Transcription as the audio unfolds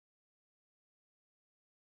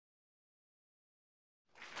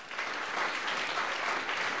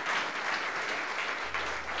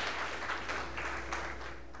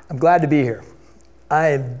I'm glad to be here. I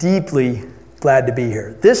am deeply glad to be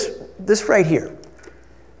here. This right here,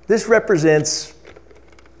 this represents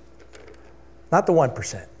not the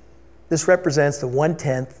 1%. This represents the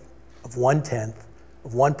 1/10 of 1/10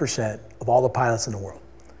 of 1% of all the pilots in the world.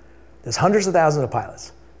 There's hundreds of thousands of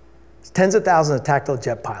pilots. There's tens of thousands of tactical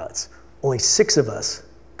jet pilots. Only 6 of us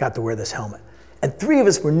got to wear this helmet. And 3 of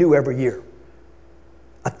us were new every year.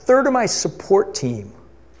 A third of my support team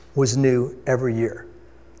was new every year.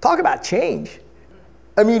 Talk about change.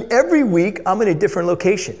 I mean, every week I'm in a different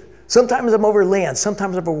location. Sometimes I'm over land,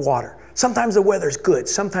 sometimes over water. Sometimes the weather's good,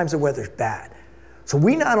 sometimes the weather's bad. So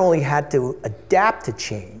we not only had to adapt to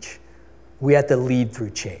change, we had to lead through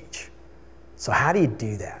change. So how do you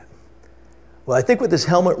do that? Well, I think what this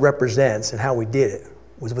helmet represents and how we did it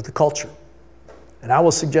was with the culture. And I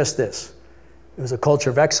will suggest this. It was a culture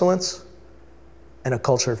of excellence and a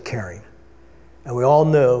culture of caring. And we all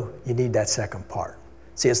know you need that second part.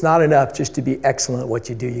 See, it's not enough just to be excellent at what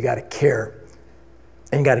you do. You got to care,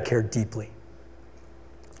 and you got to care deeply.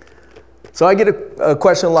 So I get a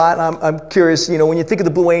question a lot, and I'm curious, you know, when you think of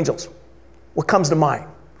the Blue Angels, what comes to mind?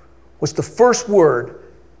 What's the first word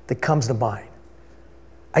that comes to mind?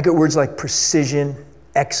 I get words like precision,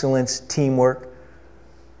 excellence, teamwork.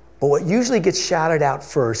 But what usually gets shouted out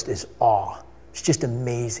first is awe. It's just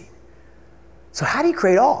amazing. So how do you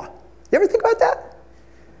create awe? You ever think about that?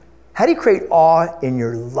 How do you create awe in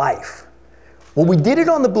your life? Well, we did it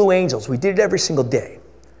on the Blue Angels. We did it every single day.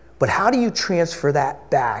 But how do you transfer that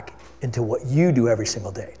back into what you do every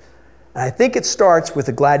single day? And I think it starts with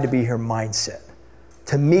a glad to be here mindset.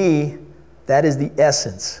 To me, that is the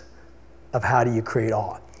essence of how do you create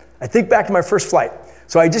awe. I think back to my first flight.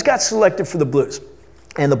 So I just got selected for the Blues.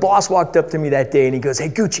 And the boss walked up to me that day and he goes, "Hey,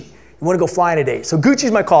 Gucci, you want to go flying today?" So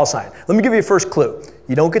Gucci's my call sign. Let me give you a first clue.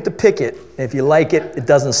 You don't get to pick it. And if you like it, it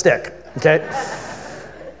doesn't stick, okay?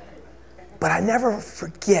 But I never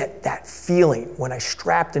forget that feeling when I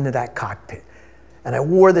strapped into that cockpit and I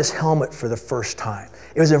wore this helmet for the first time.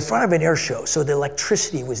 It was in front of an air show, so the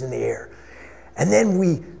electricity was in the air. And then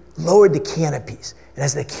we lowered the canopies. And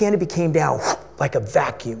as the canopy came down, like a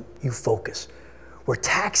vacuum, you focus. We're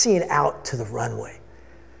taxiing out to the runway.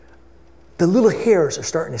 The little hairs are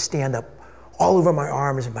starting to stand up all over my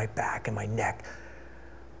arms and my back and my neck.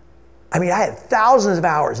 I mean, I had thousands of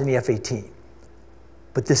hours in the F-18,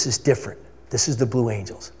 but this is different. This is the Blue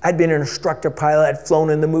Angels. I'd been an instructor pilot, I'd flown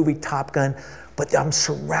in the movie Top Gun, but I'm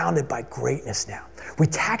surrounded by greatness now. We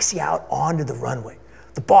taxi out onto the runway.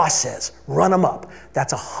 The boss says, "Run them up."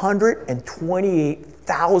 That's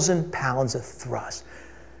 128,000 pounds of thrust.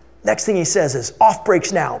 Next thing he says is, "Off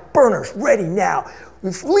brakes now, burners ready now."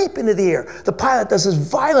 We leap into the air. The pilot does this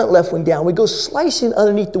violent left wing down. We go slicing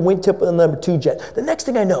underneath the wingtip of the number 2 jet. The next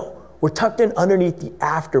thing I know, we're tucked in underneath the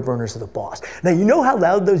afterburners of the boss. Now, you know how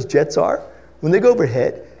loud those jets are when they go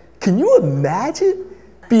overhead? Can you imagine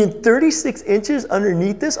being 36 inches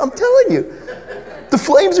underneath this? I'm telling you. The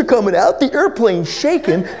flames are coming out, the airplane's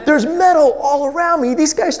shaking, there's metal all around me.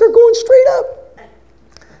 These guys start going straight up.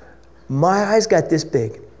 My eyes got this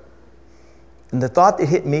big. And the thought that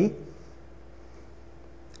hit me,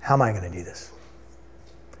 how am I going to do this?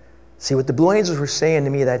 See, what the Blue Angels were saying to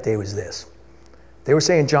me that day was this. They were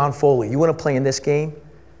saying, "John Foley, you want to play in this game?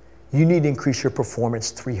 You need to increase your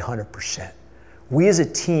performance 300%. We as a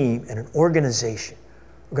team and an organization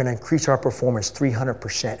are going to increase our performance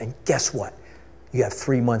 300%. And guess what? You have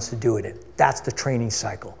 3 months to do it in. That's the training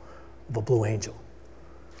cycle of a Blue Angel."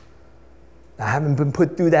 Now, having been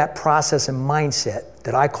put through that process and mindset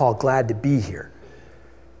that I call glad to be here,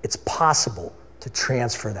 it's possible to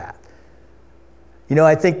transfer that. You know,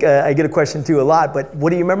 I think I get a question too a lot, but what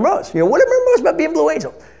do you remember most? You know, what do you remember most about being Blue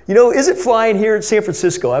Angel? You know, is it flying here in San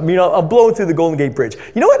Francisco? I mean, I'm blowing through the Golden Gate Bridge.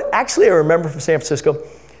 You know what actually I remember from San Francisco?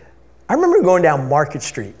 I remember going down Market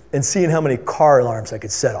Street and seeing how many car alarms I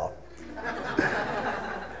could set off.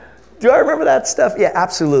 Do I remember that stuff? Yeah,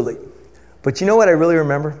 absolutely. But you know what I really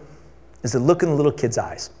remember? Is the look in the little kids'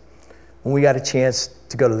 eyes when we got a chance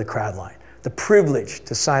to go to the crowd line. The privilege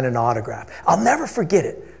to sign an autograph. I'll never forget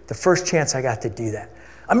it, the first chance I got to do that.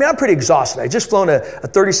 I mean, I'm pretty exhausted. I just flown a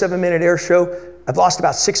 37-minute air show. I've lost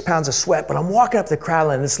about 6 pounds of sweat, but I'm walking up the crowd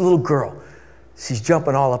line, and this little girl, she's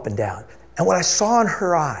jumping all up and down. And what I saw in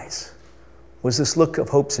her eyes was this look of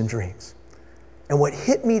hopes and dreams. And what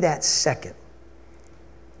hit me that second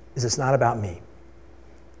is it's not about me.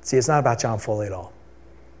 See, it's not about John Foley at all.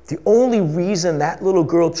 The only reason that little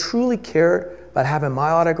girl truly cared about having my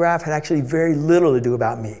autograph had actually very little to do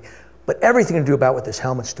about me, but everything to do about what this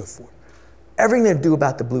helmet stood for. Everything to do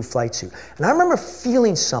about the blue flight suit. And I remember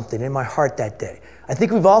feeling something in my heart that day. I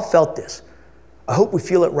think we've all felt this. I hope we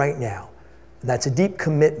feel it right now. And that's a deep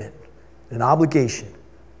commitment, an obligation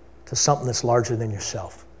to something that's larger than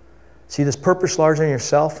yourself. See, this purpose larger than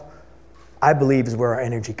yourself, I believe, is where our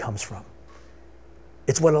energy comes from.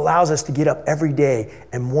 It's what allows us to get up every day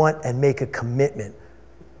and want and make a commitment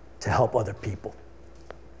to help other people.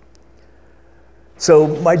 So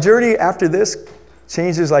my journey after this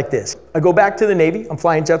changes like this. I go back to the Navy. I'm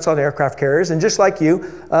flying jets on aircraft carriers, and just like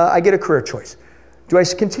you, I get a career choice. Do I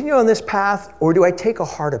continue on this path, or do I take a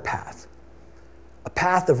harder path? A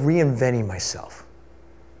path of reinventing myself.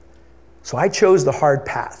 So I chose the hard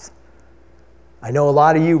path. I know a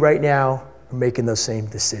lot of you right now are making those same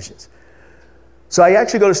decisions. So I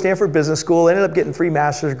actually go to Stanford Business School, ended up getting 3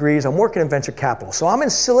 master's degrees. I'm working in venture capital. So I'm in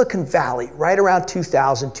Silicon Valley right around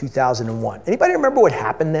 2000, 2001. Anybody remember what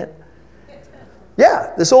happened then?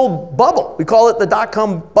 Yeah, this old bubble. We call it the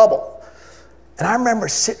dot-com bubble. And I remember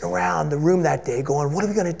sitting around the room that day going, what are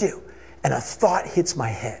we going to do? And a thought hits my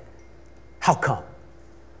head. How come?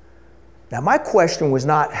 Now, my question was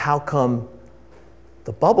not how come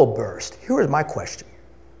the bubble burst. Here was my question.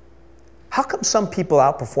 How come some people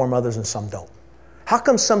outperform others and some don't? How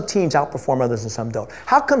come some teams outperform others and some don't?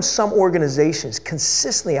 How come some organizations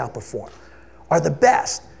consistently outperform, are the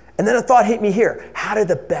best? And then a thought hit me here. How did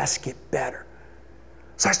the best get better?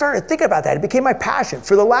 So I started thinking about that. It became my passion.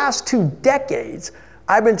 For the last 2 decades,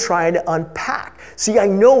 I've been trying to unpack. See, I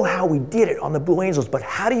know how we did it on the Blue Angels, but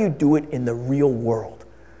how do you do it in the real world?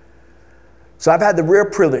 So I've had the rare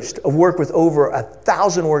privilege of work with over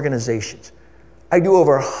 1,000 organizations. I do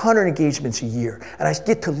over 100 engagements a year, and I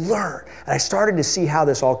get to learn, and I started to see how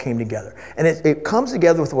this all came together. And it comes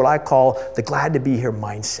together with what I call the glad to be here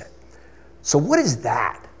mindset. So what is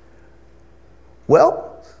that?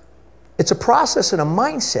 Well, it's a process and a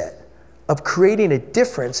mindset of creating a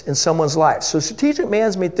difference in someone's life. So strategic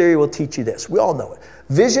management theory will teach you this. We all know it.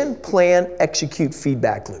 Vision, plan, execute,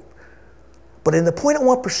 feedback loop. But in the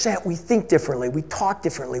 0.1%, we think differently, we talk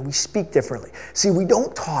differently, we speak differently. See, we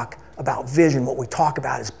don't talk about vision. What we talk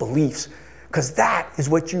about is beliefs, because that is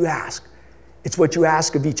what you ask. It's what you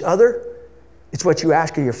ask of each other. It's what you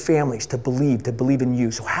ask of your families to believe in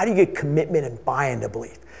you. So how do you get commitment and buy-in to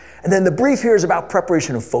belief? And then the brief here is about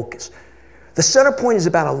preparation and focus. The center point is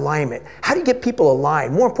about alignment. How do you get people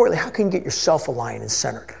aligned? More importantly, how can you get yourself aligned and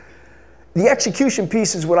centered? The execution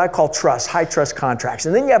piece is what I call trust, high trust contracts.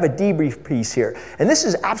 And then you have a debrief piece here. And this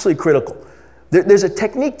is absolutely critical. There's a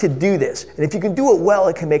technique to do this. And if you can do it well,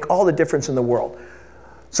 it can make all the difference in the world.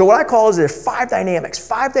 So what I call is there's 5 dynamics.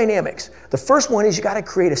 5 dynamics. The first one is you got to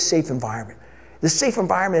create a safe environment. The safe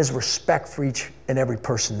environment is respect for each and every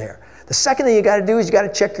person there. The second thing you got to do is you got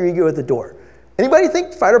to check your ego at the door. Anybody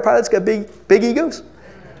think fighter pilots got big egos?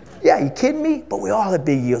 Yeah, you kidding me? But we all have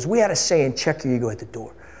big egos. We had a saying, check your ego at the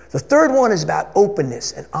door. The third one is about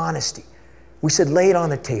openness and honesty. We said lay it on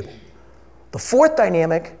the table. The fourth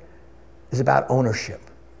dynamic is about ownership,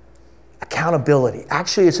 accountability.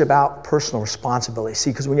 Actually, it's about personal responsibility. See,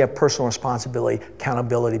 because when you have personal responsibility,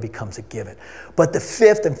 accountability becomes a given. But the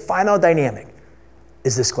fifth and final dynamic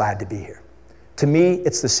is this glad to be here. To me,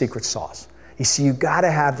 it's the secret sauce. You see, you got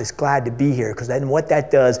to have this glad to be here, because then what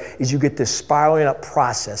that does is you get this spiraling up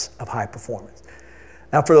process of high performance.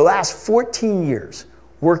 Now, for the last 14 years,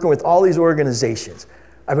 working with all these organizations,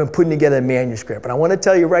 I've been putting together a manuscript. And I want to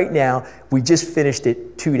tell you right now, we just finished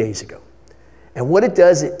it 2 days ago. And what it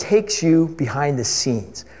does, it takes you behind the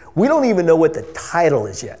scenes. We don't even know what the title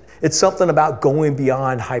is yet. It's something about going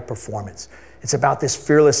beyond high performance. It's about this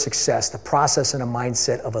fearless success, the process and a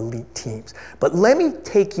mindset of elite teams. But let me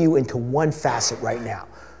take you into one facet right now.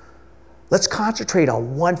 Let's concentrate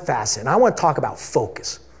on one facet. And I want to talk about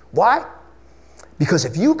focus. Why? Because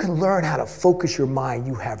if you can learn how to focus your mind,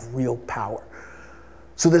 you have real power.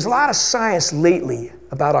 So there's a lot of science lately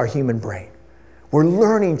about our human brain. We're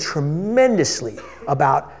learning tremendously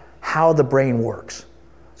about how the brain works.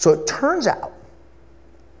 So it turns out,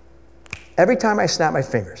 every time I snap my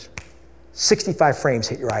fingers, 65 frames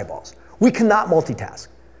hit your eyeballs. We cannot multitask.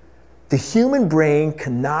 The human brain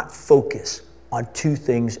cannot focus on 2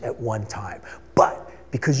 things at one time. But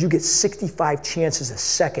because you get 65 chances a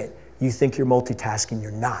second, you think you're multitasking,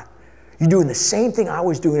 you're not. You're doing the same thing I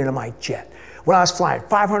was doing in my jet. When I was flying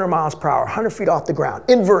 500 miles per hour, 100 feet off the ground,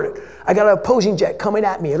 inverted, I got an opposing jet coming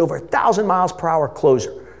at me at over 1,000 miles per hour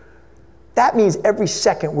closer. That means every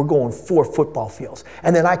second we're going 4 football fields.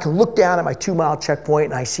 And then I can look down at my 2-mile checkpoint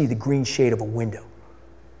and I see the green shade of a window.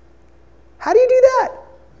 How do you do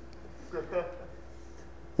that?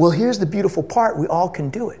 Well, here's the beautiful part. We all can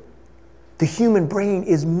do it. The human brain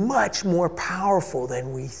is much more powerful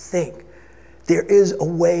than we think. There is a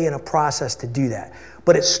way and a process to do that.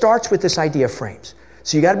 But it starts with this idea of frames.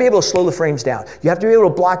 So you got to be able to slow the frames down. You have to be able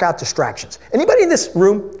to block out distractions. Anybody in this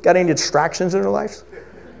room got any distractions in their lives?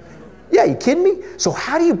 Yeah, you kidding me? So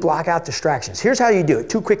how do you block out distractions? Here's how you do it.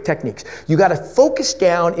 2 quick techniques. You got to focus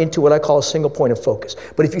down into what I call a single point of focus.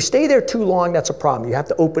 But if you stay there too long, that's a problem. You have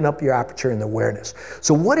to open up your aperture and awareness.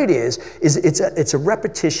 So what it is it's a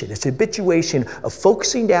repetition. It's habituation of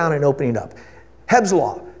focusing down and opening up. Hebb's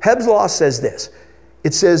law. Hebb's law says this.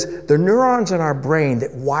 It says the neurons in our brain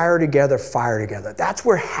that wire together, fire together. That's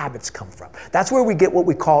where habits come from. That's where we get what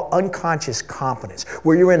we call unconscious competence,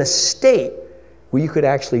 where you're in a state where you could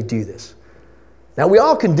actually do this. Now, we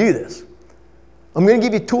all can do this. I'm going to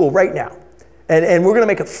give you a tool right now, and we're going to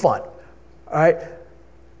make it fun. All right?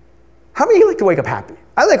 How many of you like to wake up happy?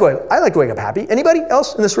 I like to wake up happy. Anybody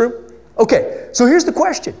else in this room? Okay, so here's the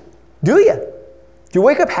question. Do you? Do you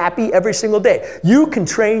wake up happy every single day? You can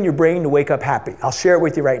train your brain to wake up happy. I'll share it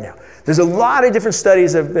with you right now. There's a lot of different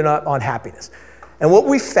studies that have been on happiness. And what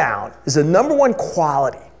we found is the #1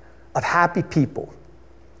 quality of happy people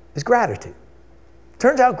is gratitude.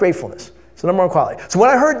 Turns out gratefulness is the #1 quality. So when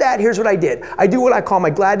I heard that, here's what I did. I do what I call my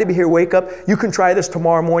glad to be here wake up. You can try this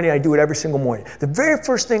tomorrow morning. I do it every single morning. The very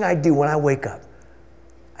first thing I do when I wake up,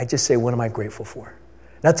 I just say, what am I grateful for?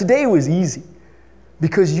 Now today was easy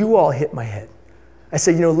because you all hit my head. I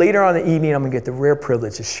said, you know, later on in the evening, I'm going to get the rare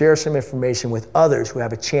privilege to share some information with others who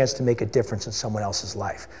have a chance to make a difference in someone else's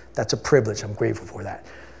life. That's a privilege. I'm grateful for that.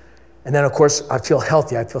 And then, of course, I feel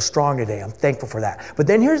healthy. I feel strong today. I'm thankful for that. But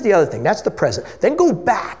then here's the other thing. That's the present. Then go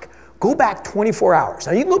back. Go back 24 hours.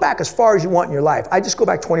 Now, you can go back as far as you want in your life. I just go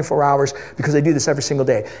back 24 hours because I do this every single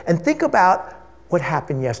day. And think about what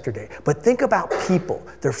happened yesterday. But think about people,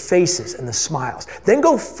 their faces, and the smiles. Then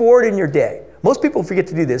go forward in your day. Most people forget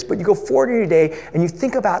to do this, but you go forward in your day and you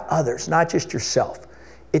think about others, not just yourself.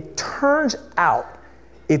 It turns out,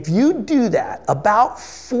 if you do that about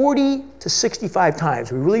 40 to 65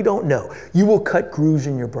 times, we really don't know, you will cut grooves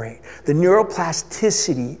in your brain. The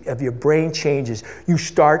neuroplasticity of your brain changes. You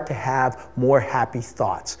start to have more happy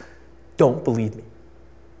thoughts. Don't believe me.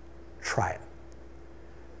 Try it.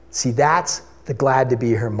 See, that's the glad to be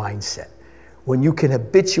here mindset. When you can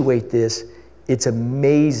habituate this, it's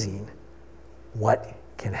amazing what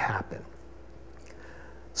can happen.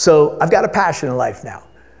 So I've got a passion in life now.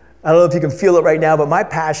 I don't know if you can feel it right now, but my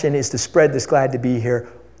passion is to spread this glad to be here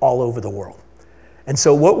all over the world. And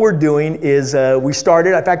so what we're doing is we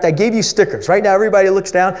started, in fact, I gave you stickers. Right now, everybody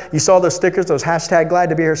looks down. You saw those stickers, those hashtag glad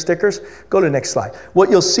to be here stickers. Go to the next slide. What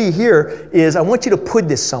you'll see here is I want you to put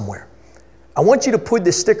this somewhere. I want you to put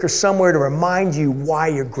this sticker somewhere to remind you why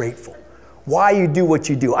you're grateful, why you do what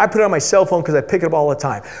you do. I put it on my cell phone because I pick it up all the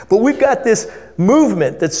time. But we've got this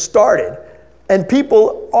movement that started, and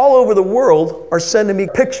people all over the world are sending me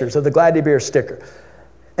pictures of the Glad to Be Here sticker.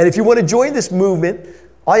 And if you want to join this movement,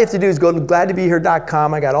 all you have to do is go to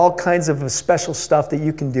gladtobehere.com. I got all kinds of special stuff that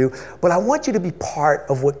you can do. But I want you to be part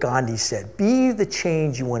of what Gandhi said. Be the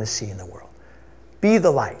change you want to see in the world. Be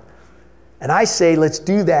the light. And I say let's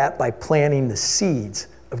do that by planting the seeds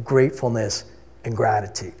of gratefulness and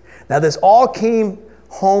gratitude. Now this all came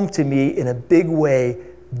home to me in a big way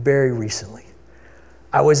very recently.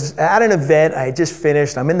 I was at an event, I had just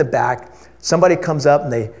finished, I'm in the back. Somebody comes up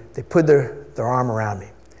and they put their arm around me.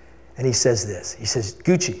 And he says this, he says,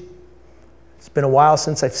 Gucci, it's been a while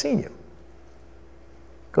since I've seen you.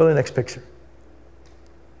 Go to the next picture.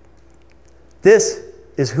 This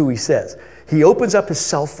is who he says. He opens up his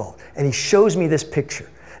cell phone and he shows me this picture.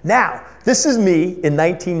 Now, this is me in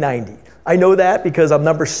 1990. I know that because I'm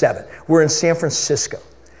number 7. We're in San Francisco.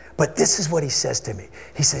 But this is what he says to me.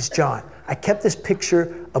 He says, John, I kept this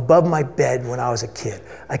picture above my bed when I was a kid.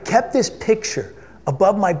 I kept this picture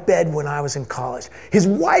above my bed when I was in college. His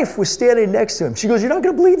wife was standing next to him. She goes, you're not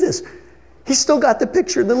going to believe this. He's still got the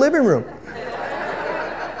picture in the living room.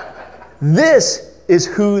 This is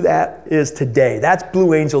who that is today. That's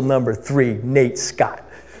Blue Angel number 3, Nate Scott.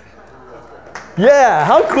 Yeah,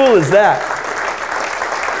 how cool is that?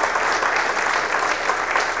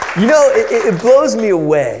 You know, it blows me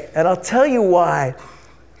away, and I'll tell you why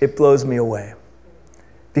it blows me away.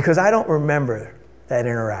 Because I don't remember that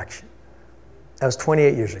interaction. That was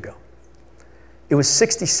 28 years ago. It was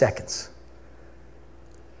 60 seconds.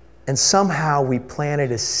 And somehow we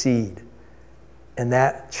planted a seed in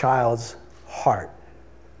that child's heart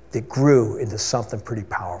that grew into something pretty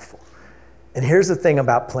powerful. And here's the thing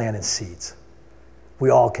about planting seeds. We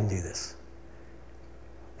all can do this.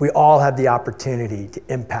 We all have the opportunity to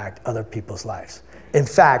impact other people's lives. In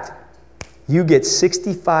fact, you get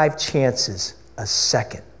 65 chances a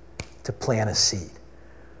second to plant a seed.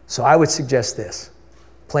 So I would suggest this.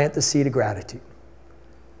 Plant the seed of gratitude.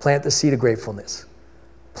 Plant the seed of gratefulness.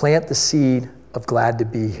 Plant the seed of glad to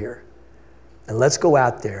be here. And let's go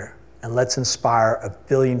out there and let's inspire 1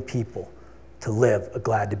 billion people to live a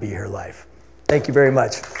glad to be here life. Thank you very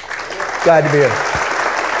much. Glad to be here.